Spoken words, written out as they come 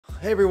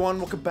Hey everyone,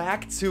 welcome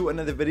back to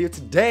another video.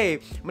 Today,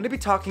 I'm going to be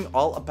talking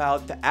all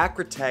about the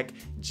ACRATECH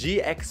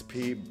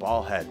GXP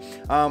Ball Head.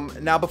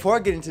 Now, before I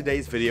get into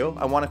today's video,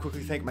 I want to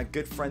quickly thank my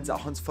good friends at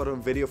Photo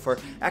and Video for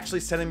actually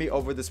sending me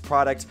over this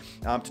product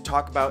to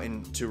talk about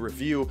and to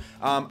review.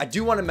 I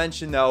do want to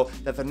mention though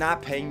that they're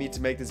not paying me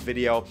to make this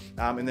video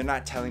and they're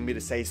not telling me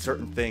to say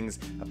certain things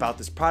about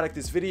this product.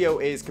 This video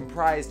is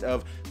comprised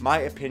of my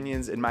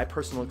opinions and my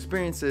personal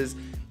experiences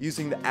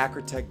using the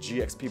ACRATECH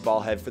GXP Ball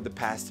Head for the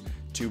past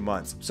 2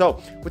 months.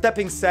 So with that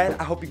being said,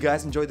 I hope you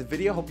guys enjoyed the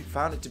video. Hope you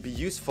found it to be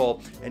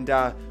useful, and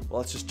well,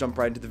 let's just jump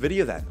right into the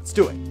video then. Let's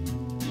do it.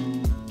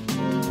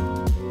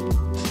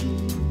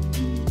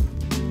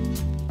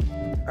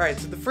 Alright,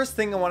 so the first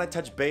thing I want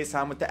to touch base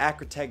on with the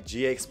ACRATECH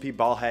GXP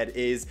Ball Head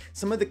is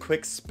some of the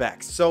quick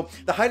specs. So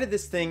the height of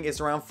this thing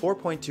is around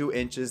 4.2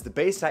 inches, the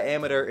base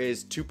diameter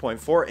is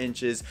 2.4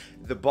 inches,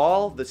 the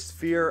ball, the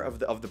sphere of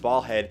the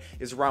ball head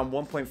is around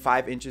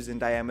 1.5 inches in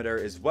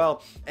diameter as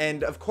well,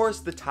 and of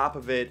course the top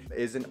of it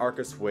is an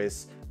Arca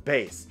Swiss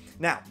base.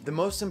 Now, the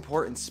most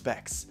important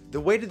specs. The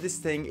weight of this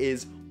thing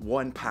is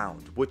 1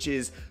 pound, which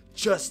is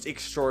just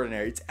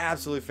extraordinary. It's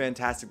absolutely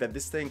fantastic that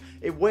this thing,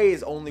 it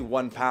weighs only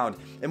 1 pound.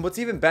 And what's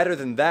even better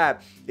than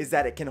that is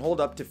that it can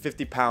hold up to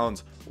 50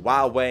 pounds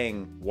while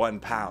weighing 1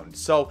 pound.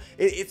 So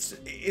it's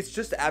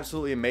just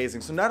absolutely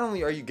amazing. So not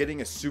only are you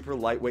getting a super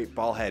lightweight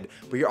ball head,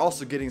 but you're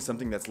also getting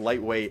something that's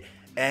lightweight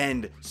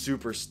and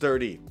super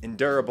sturdy and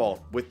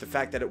durable, with the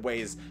fact that it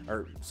weighs,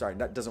 or sorry,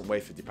 that doesn't weigh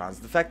 50 pounds,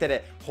 the fact that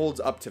it holds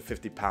up to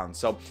 50 pounds.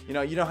 So, you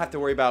know, you don't have to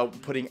worry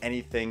about putting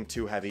anything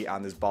too heavy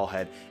on this ball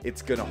head.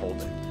 It's gonna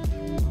hold it.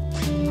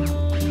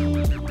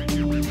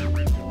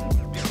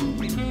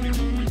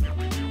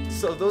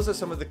 So those are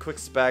some of the quick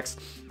specs.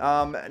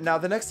 Now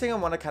the next thing I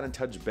want to kind of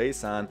touch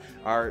base on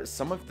are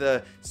some of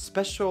the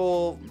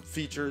special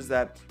features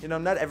that, you know,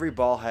 not every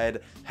ball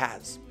head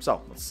has.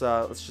 So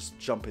let's just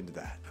jump into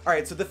that.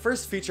 Alright, so the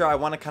first feature I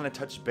want to kind of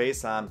touch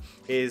base on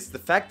is the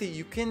fact that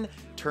you can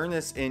turn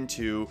this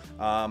into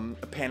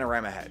a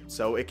panorama head.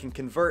 So it can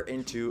convert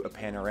into a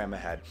panorama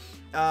head.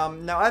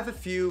 Now I have a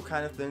few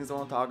kind of things I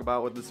want to talk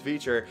about with this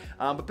feature,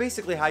 but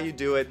basically how you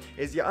do it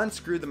is you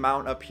unscrew the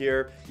mount up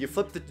here, you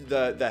flip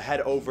the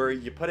head over,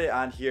 you put it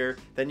on here,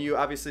 then you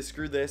obviously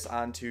screw this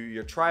onto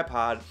your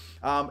tripod,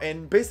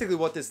 and basically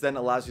what this then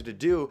allows you to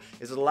do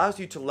is it allows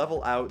you to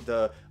level out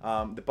the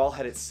ball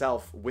head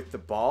itself with the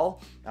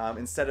ball,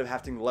 instead of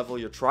having to level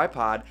your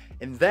tripod,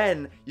 and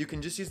then you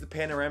can just use the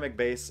panoramic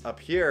base up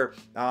here,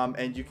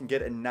 and you can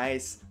get a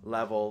nice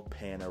level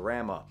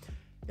panorama.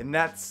 And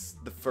that's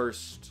the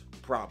first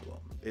problem,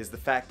 is the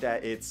fact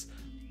that it's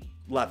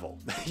level.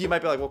 You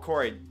might be like, well,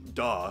 Corey,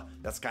 duh,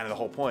 that's kind of the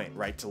whole point,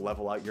 right? To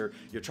level out your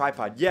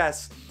tripod.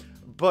 Yes,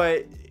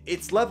 but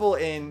it's level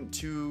in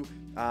two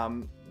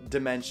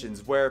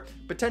dimensions, where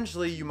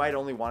potentially you might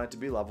only want it to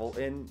be level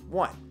in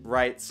one,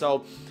 right?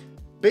 So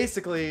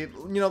basically,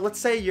 you know, let's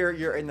say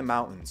you're in the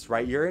mountains,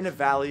 right? You're in a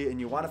valley and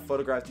you want to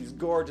photograph these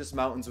gorgeous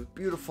mountains with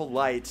beautiful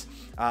light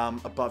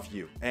above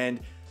you.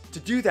 And to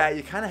do that,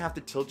 you kind of have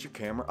to tilt your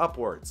camera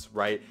upwards,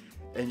 right?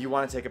 And you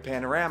want to take a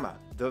panorama.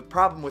 The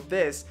problem with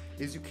this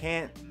is you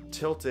can't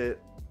tilt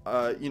it,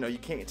 you know, you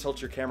can't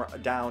tilt your camera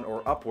down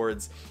or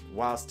upwards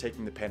whilst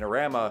taking the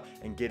panorama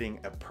and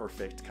getting a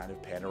perfect kind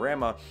of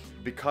panorama,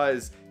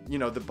 because, you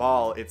know, the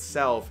ball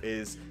itself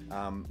is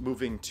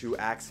moving 2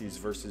 axes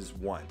versus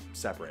 1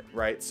 separate,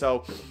 right?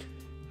 So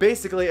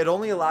basically, it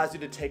only allows you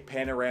to take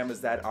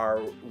panoramas that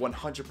are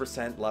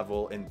 100%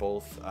 level in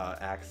both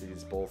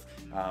axes, both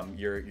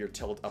your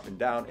tilt up and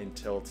down and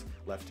tilt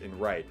left and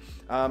right.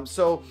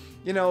 So,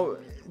 you know,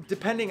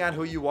 depending on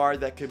who you are,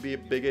 that could be a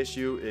big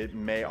issue. It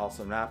may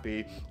also not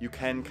be. You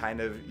can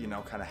kind of, you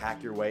know, kind of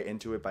hack your way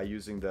into it by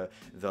using the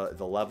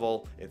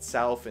level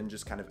itself and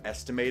just kind of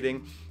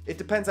estimating. It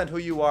depends on who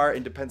you are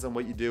and depends on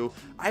what you do.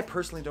 I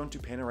personally don't do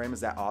panoramas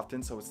that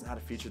often, so it's not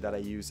a feature that I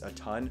use a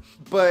ton.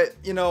 But,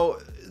 you know,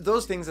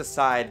 those things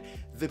aside,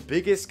 the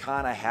biggest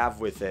con I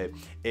have with it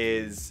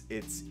is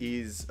its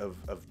ease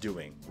of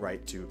doing,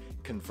 right, to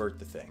convert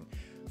the thing.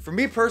 For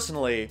me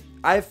personally,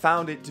 I've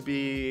found it to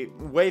be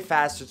way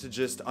faster to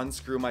just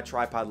unscrew my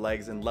tripod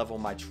legs and level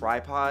my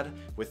tripod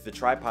with the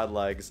tripod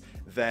legs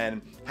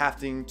than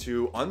having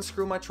to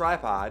unscrew my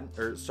tripod,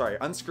 or sorry,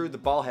 unscrew the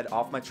ball head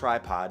off my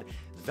tripod,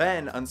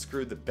 then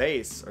unscrew the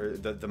base or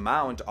the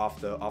mount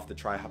off the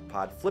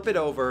tripod, flip it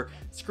over,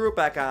 screw it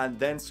back on,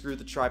 then screw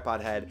the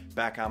tripod head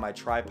back on my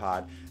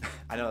tripod.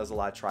 I know there's a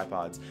lot of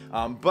tripods,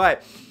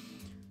 but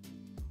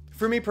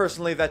for me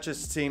personally, that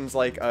just seems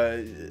like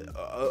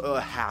a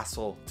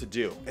hassle to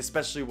do,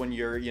 especially when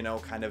you're, you know,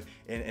 kind of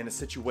in a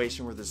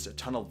situation where there's a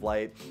ton of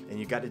light and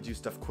you got to do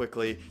stuff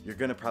quickly. You're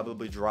gonna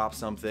probably drop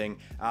something,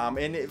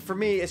 and for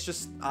me, it's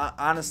just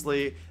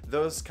honestly,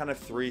 those kind of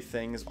 3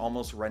 things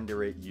almost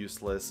render it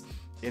useless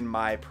in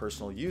my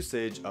personal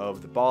usage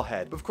of the ball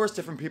head. But of course,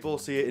 different people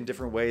see it in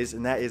different ways,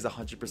 and that is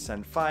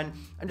 100% fine.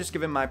 I'm just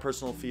giving my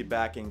personal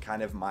feedback and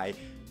kind of my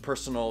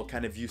personal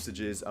kind of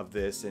usages of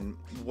this and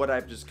what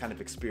I've just kind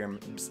of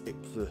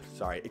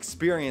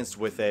experienced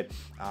with it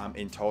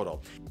in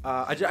total.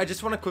 I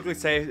just want to quickly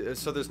say,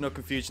 so there's no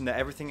confusion, that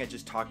everything I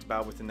just talked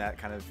about within that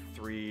kind of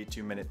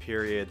 2-minute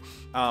period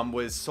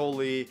was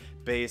solely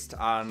based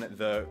on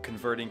the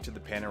converting to the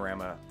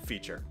panorama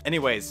feature.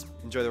 Anyways,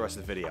 enjoy the rest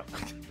of the video.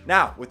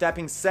 Now, with that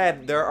being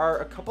said, there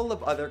are a couple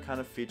of other kind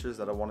of features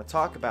that I want to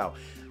talk about.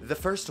 The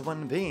first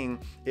one being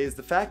is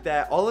the fact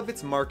that all of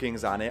its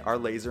markings on it are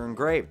laser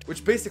engraved,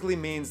 which basically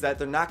means that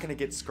they're not going to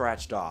get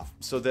scratched off.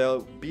 So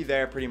they'll be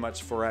there pretty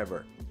much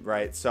forever,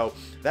 right? So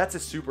that's a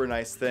super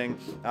nice thing,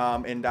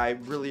 and I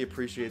really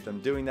appreciate them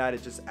doing that.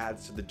 It just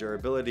adds to the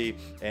durability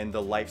and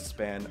the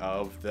lifespan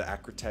of the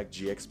ACRATECH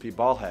GXP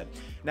Ball Head.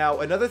 Now,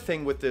 another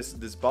thing with this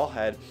ball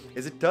head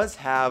is it does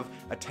have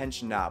a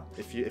tension knob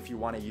if you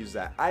want to use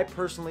that. I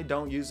personally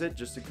don't use it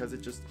just because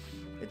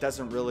it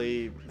doesn't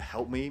really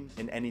help me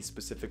in any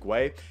specific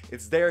way.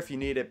 It's there if you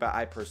need it, but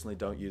I personally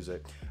don't use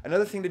it.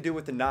 Another thing to do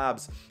with the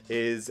knobs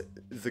is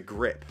the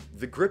grip.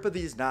 The grip of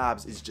these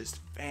knobs is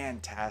just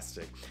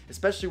fantastic,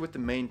 especially with the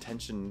main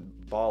tension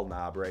ball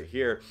knob right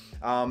here.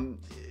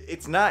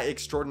 It's not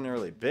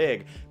extraordinarily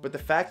big, but the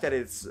fact that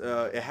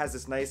it has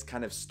this nice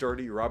kind of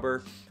sturdy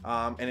rubber,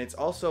 and it's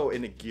also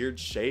in a geared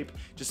shape,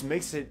 just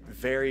makes it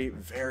very,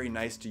 very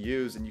nice to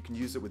use. And you can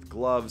use it with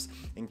gloves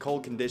in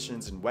cold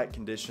conditions and wet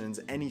conditions,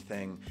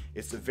 anything.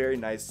 It's a very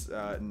nice,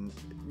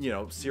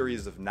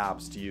 series of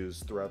knobs to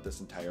use throughout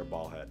this entire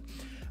ball head.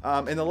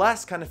 And the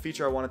last kind of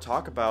feature I want to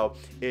talk about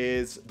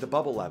is the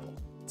bubble level.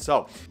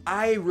 So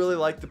I really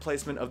like the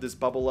placement of this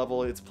bubble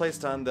level. It's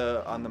placed on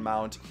the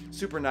mount,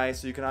 super nice.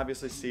 So you can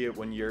obviously see it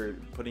when you're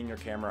putting your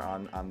camera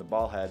on the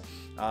ball head.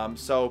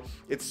 So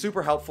it's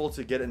super helpful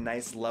to get a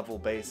nice level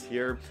base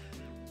here.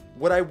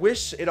 What I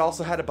wish it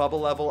also had a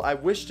bubble level, I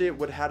wished it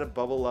would have had a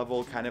bubble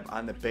level kind of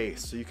on the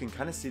base, so you can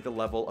kind of see the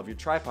level of your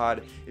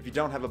tripod if you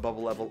don't have a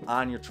bubble level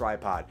on your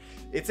tripod.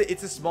 It's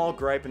a small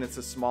gripe and it's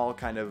a small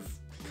kind of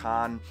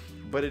con,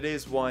 but it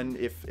is one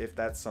if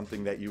that's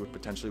something that you would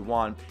potentially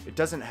want. It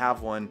doesn't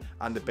have one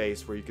on the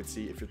base where you can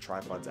see if your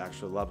tripod's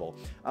actually level.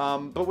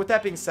 But with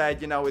that being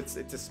said, it's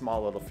a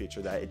small little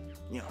feature that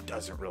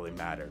doesn't really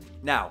matter.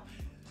 Now,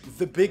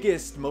 the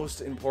biggest,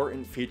 most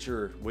important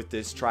feature with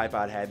this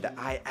tripod head that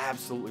I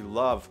absolutely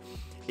love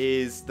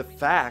is the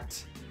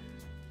fact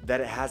that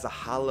it has a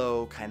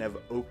hollow kind of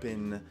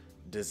open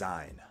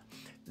design.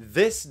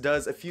 This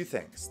does a few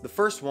things. The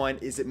first one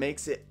is it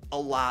makes it a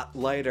lot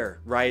lighter,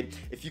 right?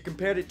 If you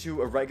compared it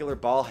to a regular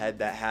ball head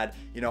that had,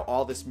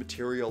 all this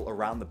material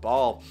around the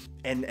ball,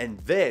 and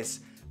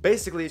this,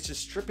 basically it's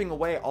just stripping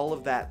away all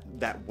of that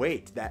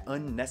weight, that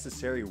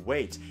unnecessary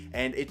weight,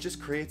 and it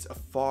just creates a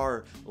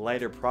far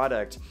lighter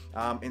product,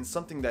 and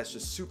something that's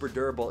just super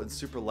durable and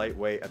super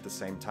lightweight at the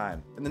same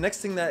time. And the next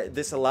thing that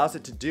this allows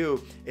it to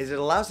do is it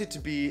allows it to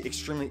be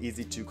extremely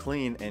easy to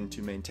clean and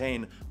to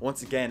maintain,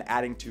 once again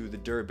adding to the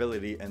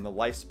durability and the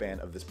lifespan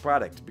of this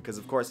product, because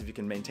of course if you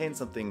can maintain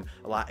something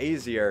a lot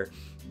easier,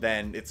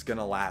 then it's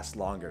gonna last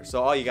longer.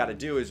 So all you gotta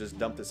do is just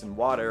dump this in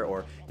water,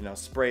 or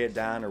spray it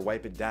down or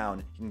wipe it down.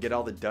 You can get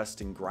all the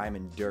dust and grime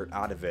and dirt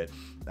out of it,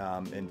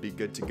 and be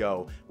good to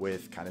go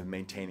with kind of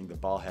maintaining the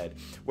ball head.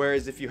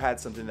 Whereas if you had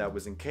something that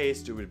was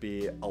encased, it would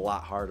be a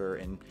lot harder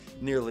and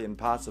nearly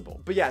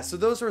impossible. But yeah, so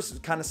those were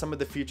kind of some of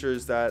the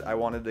features that I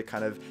wanted to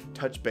kind of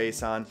touch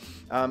base on.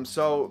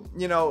 So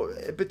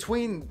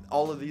between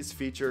all of these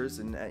features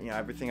and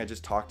everything I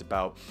just talked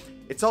about,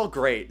 it's all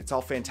great, it's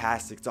all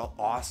fantastic, it's all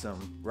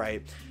awesome,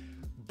 right?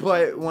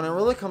 But when it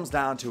really comes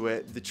down to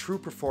it, the true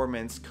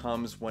performance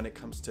comes when it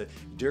comes to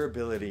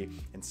durability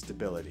and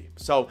stability.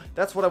 So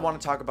that's what I want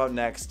to talk about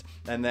next,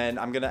 and then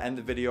I'm gonna end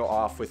the video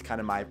off with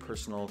kind of my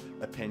personal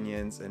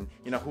opinions and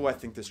who I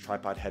think this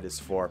tripod head is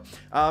for.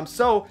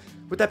 So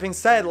with that being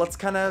said,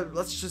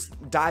 let's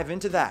just dive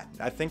into that.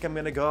 I think I'm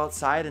gonna go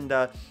outside and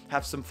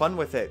have some fun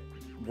with it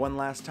one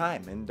last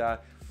time, and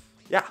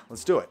yeah,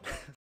 let's do it.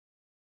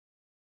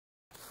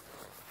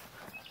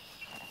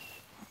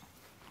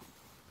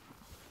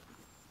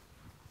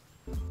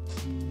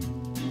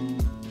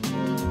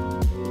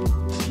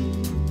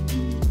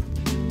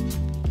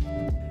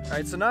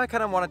 Alright, so now I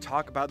kind of want to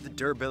talk about the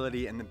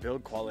durability and the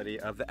build quality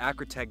of the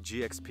ACRATECH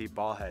GXP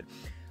Ball Head.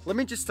 Let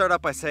me just start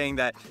out by saying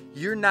that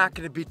you're not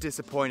going to be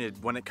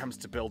disappointed when it comes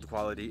to build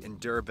quality and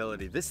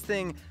durability. This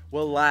thing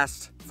will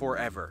last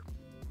forever.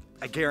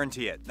 I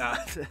guarantee it.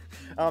 The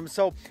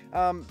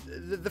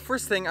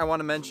first thing I want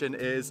to mention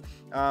is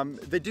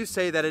they do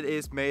say that it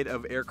is made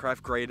of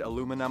aircraft grade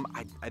aluminum.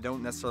 I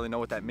don't necessarily know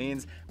what that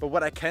means, but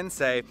what I can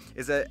say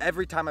is that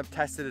every time I've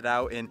tested it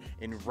out in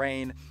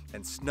rain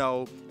and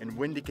snow and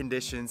windy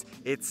conditions,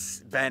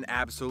 it's been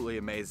absolutely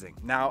amazing.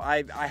 Now,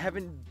 I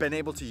haven't been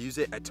able to use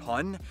it a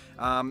ton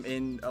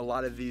in a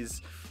lot of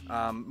these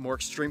more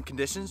extreme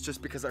conditions,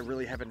 just because I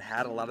really haven't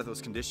had a lot of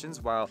those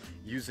conditions while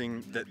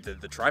using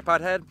the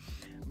tripod head.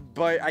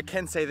 but I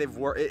can say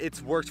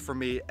it's worked for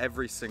me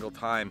every single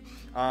time.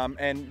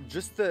 And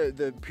just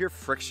the pure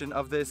friction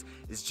of this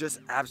is just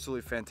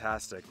absolutely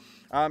fantastic.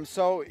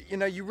 So, you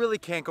know, you really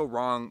can't go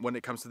wrong when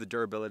it comes to the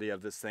durability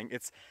of this thing.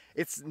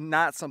 It's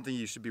not something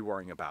you should be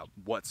worrying about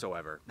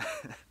whatsoever.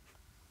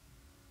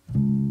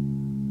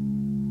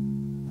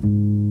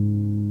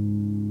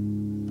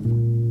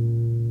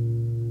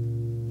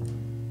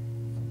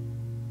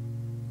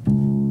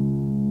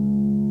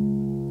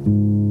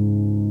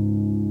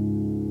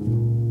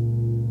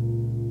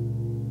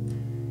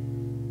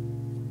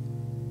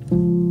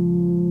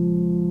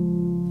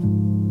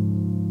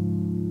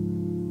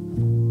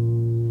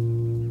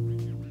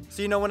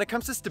 So, you know, when it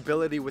comes to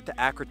stability with the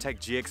ACRATECH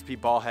GXP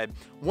Ball Head,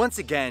 once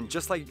again,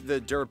 just like the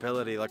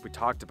durability like we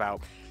talked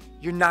about,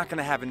 you're not going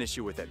to have an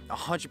issue with it.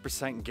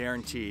 100%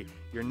 guarantee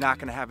you're not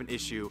going to have an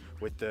issue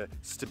with the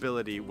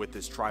stability with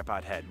this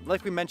tripod head.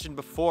 Like we mentioned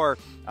before,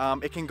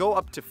 it can go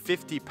up to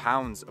 50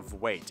 pounds of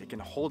weight. It can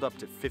hold up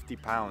to 50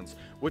 pounds,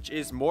 which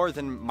is more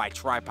than my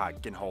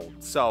tripod can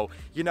hold. So,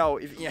 you know,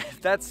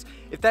 if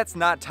that's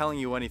not telling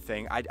you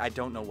anything, I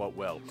don't know what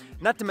will.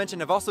 Not to mention,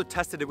 I've also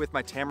tested it with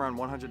my Tamron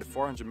 100 to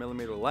 400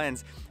 millimeter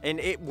lens, and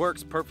it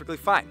works perfectly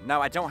fine.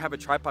 Now, I don't have a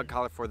tripod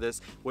collar for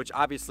this, which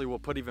obviously will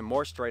put even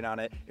more strain on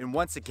it. And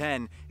once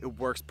again, it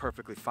works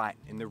perfectly fine.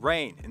 In the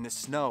rain, in the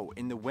snow,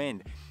 in the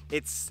wind,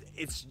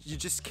 you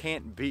just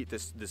can't beat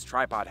this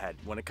tripod head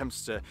when it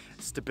comes to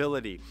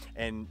stability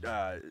and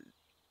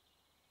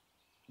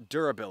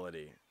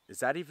durability. Is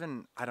that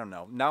even, I don't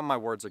know. Now my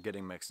words are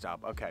getting mixed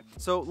up. Okay,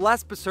 so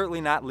last but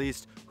certainly not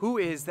least, who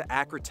is the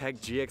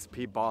ACRATECH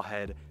GXP Ball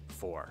Head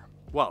for?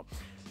 Well,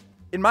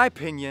 in my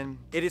opinion,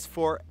 it is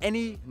for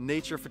any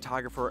nature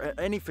photographer,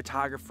 any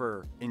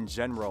photographer in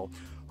general,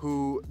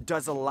 who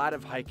does a lot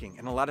of hiking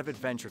and a lot of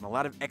adventure and a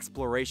lot of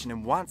exploration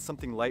and wants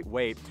something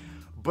lightweight,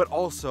 but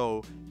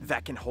also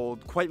that can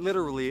hold quite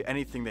literally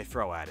anything they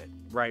throw at it,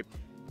 right?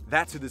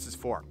 That's who this is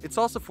for. It's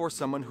also for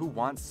someone who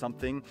wants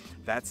something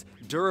that's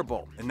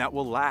durable and that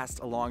will last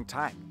a long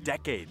time,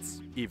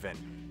 decades even.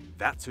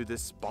 That's who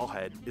this ball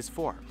head is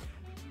for.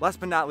 Last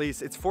but not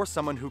least, it's for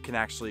someone who can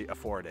actually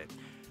afford it.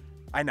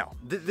 I know,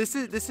 this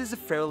is a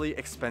fairly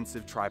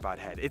expensive tripod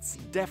head. It's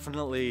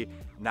definitely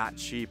not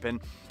cheap, and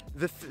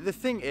the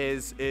thing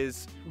is,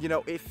 you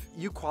know, if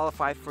you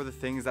qualify for the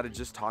things that I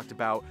just talked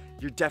about,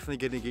 you're definitely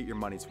gonna get your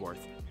money's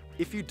worth.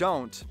 If you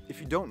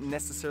don't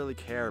necessarily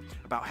care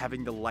about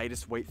having the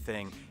lightest weight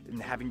thing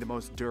and having the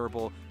most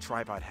durable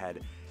tripod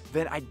head,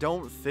 then I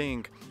don't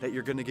think that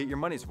you're gonna get your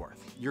money's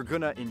worth. You're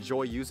gonna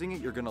enjoy using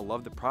it, you're gonna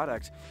love the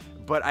product,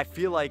 but I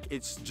feel like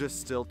it's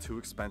just still too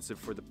expensive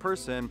for the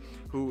person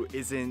who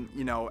isn't,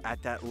 you know,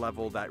 at that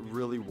level that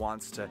really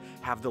wants to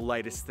have the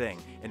lightest thing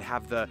and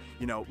have the,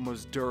 you know,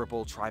 most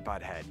durable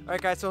tripod head. All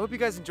right, guys, so I hope you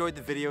guys enjoyed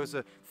the video. It was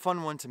a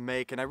fun one to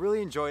make, and I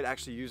really enjoyed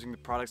actually using the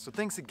product. So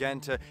thanks again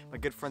to my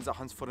good friends at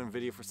Hunts Photo and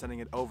Video for sending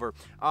it over.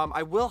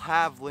 I will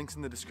have links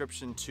in the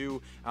description to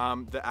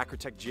the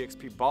ACRATECH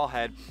GXP Ball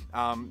Head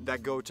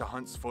that go to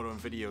Hunts Photo and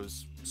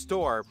Video's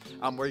store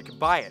where you can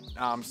buy it.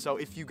 So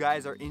if you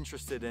guys are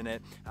interested in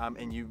it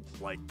and you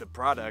like the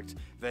product,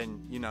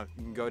 then, you know,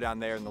 you can go down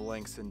there in the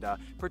links and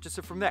purchase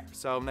it from there.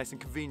 So nice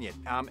and convenient.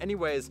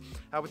 Anyways,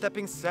 with that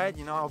being said,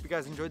 you know, I hope you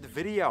guys enjoyed the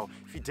video.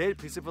 If you did,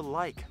 please leave a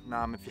like.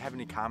 If you have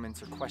any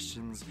comments or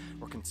questions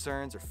or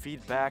concerns or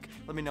feedback,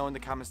 let me know in the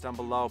comments down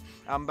below.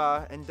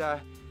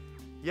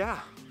 Yeah,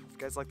 if you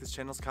guys like this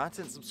channel's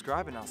content,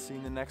 subscribe, and I'll see you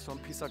in the next one.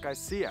 Peace out, guys.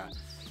 See ya.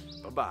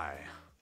 Bye-bye.